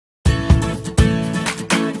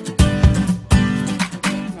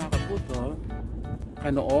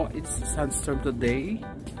Kanoo. It's Sandstorm today.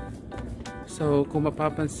 So kung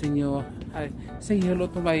mapapansin nyo, hi, say hello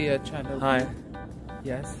to my channel. Hi.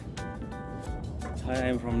 Yes. Hi,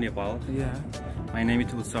 I'm from Nepal. Yeah. My name is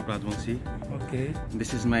Utsa Pradwangsi. Okay.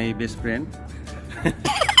 This is my best friend.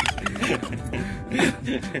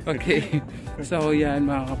 Okay. So yan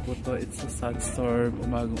mga kaputo, it's a sandstorm.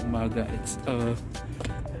 Umaga. It's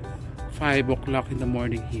 5 o'clock in the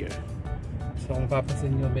morning here. So kung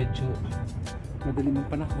papansin nyo, medyo madaling ang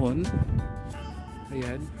panahon.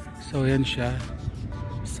 Ayan. So yan siya.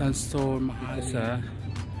 Sandstorm makikita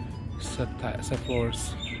sa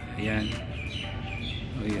floors. Ayan.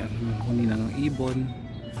 Ayan. Huni ng ibon.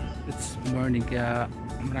 It's morning kaya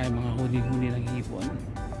maraming mga huni ng ibon.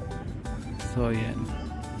 So ayan.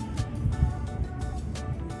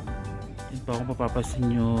 Yan pa kung papapasin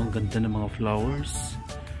nyo, ganda ng mga flowers.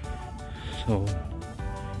 So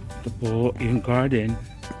ito po yung garden.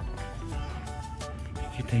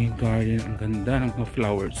 Kita yung garden, ang ganda ng mga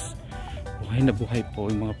flowers. Buhay na buhay po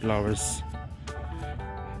yung mga flowers.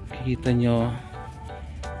 Kikita nyo.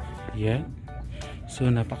 Yan. So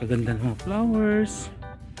napakaganda ng mga flowers.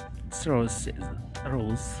 It's rose.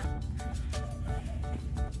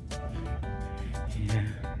 Yeah.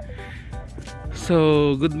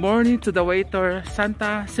 So good morning to the waiter.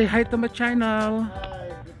 Santa, say hi to my channel.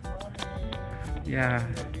 Yeah.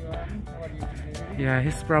 Yeah,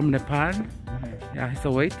 he's from Nepal. Yeah, he's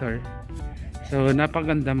a waiter. So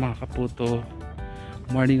napakaganda mga kaputo.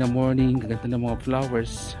 Morning na morning, ganda ng mga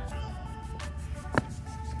flowers.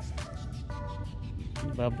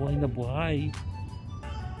 Diba, buhay na buhay.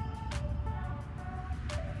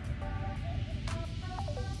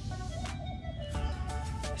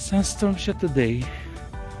 Sandstorm siya today.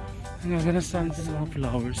 Ang ganda ng mga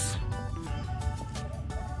flowers.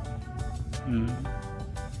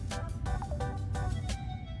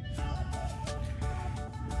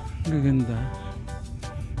 Gaganda.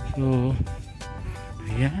 So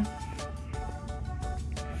ayan,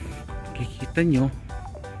 kikita nyo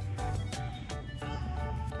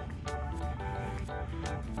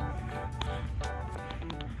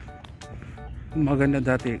maganda.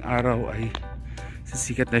 Dati ang araw ay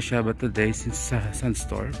sisikat na siya, but today since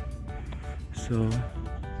sandstorm. So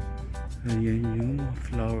ayan yung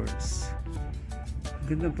flowers.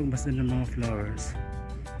 Ganda pagbasa ng mga flowers.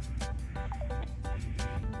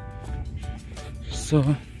 So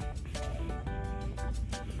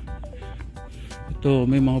ito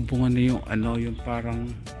may mga bunga na yung yung parang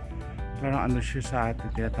ano siya sa atin,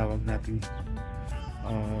 tinatawag natin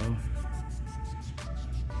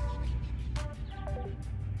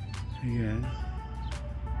ayan,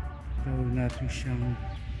 tawag natin siyang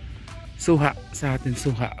suha sa atin,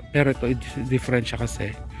 suha, pero ito different siya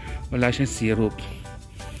kasi wala siyang syrup.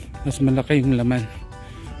 Mas malaki yung laman,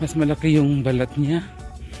 mas malaki yung balat niya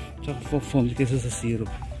tsaka foam kaysa sa syrup.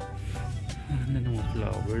 Ano ng mga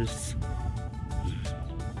flowers,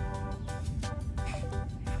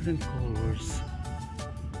 different colors.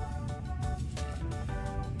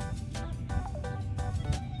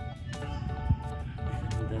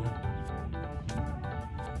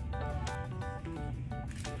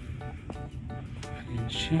 Ayan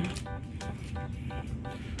siya.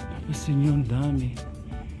 Tapos yun yung dami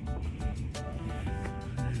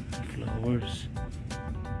flowers.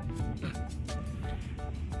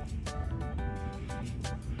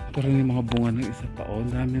 Parang yung mga bunga ng isa pa. Oh,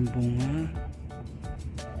 daming bunga.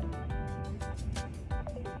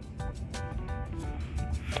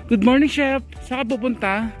 Good morning, chef. Saan ka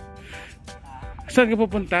pupunta? Saan ka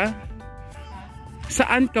pupunta?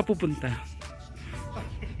 Saan ka pupunta?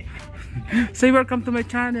 Say welcome to my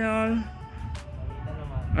channel.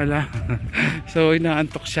 Wala. So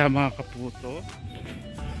inaantok siya mga kaputo.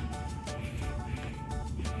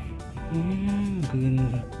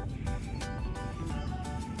 Ganda.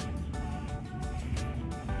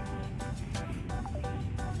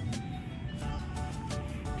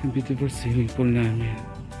 Yung beautiful swimming pool namin.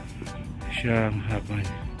 Siya ang haba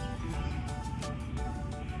niya.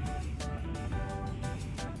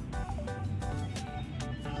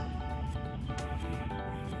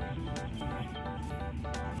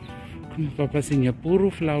 Kung mapapasin niya, puro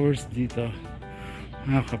flowers dito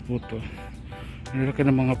mga kaputo. Nalaka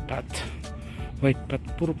ng mga pot, white pot,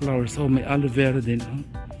 puro flowers. So may aloe vera din.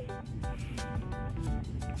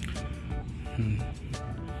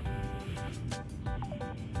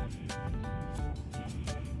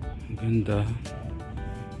 Ganda.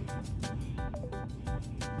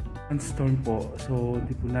 Sandstorm po, so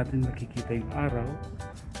hindi po natin nakikita yung araw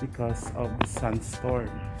because of the sandstorm.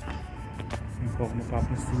 Yung po kung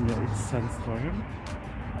mapapansin nyo, it's sandstorm.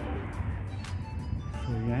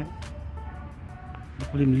 So yan,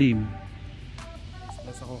 makulimlim.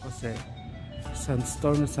 Mas ako kasi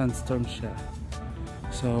sandstorm na sandstorm siya.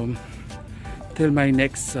 So till my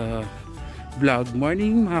next vlog.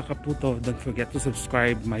 Morning mga Kaputo. Don't forget to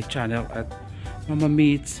subscribe my channel at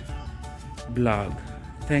Mamamits vlog.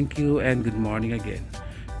 Thank you and good morning again.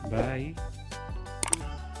 Bye.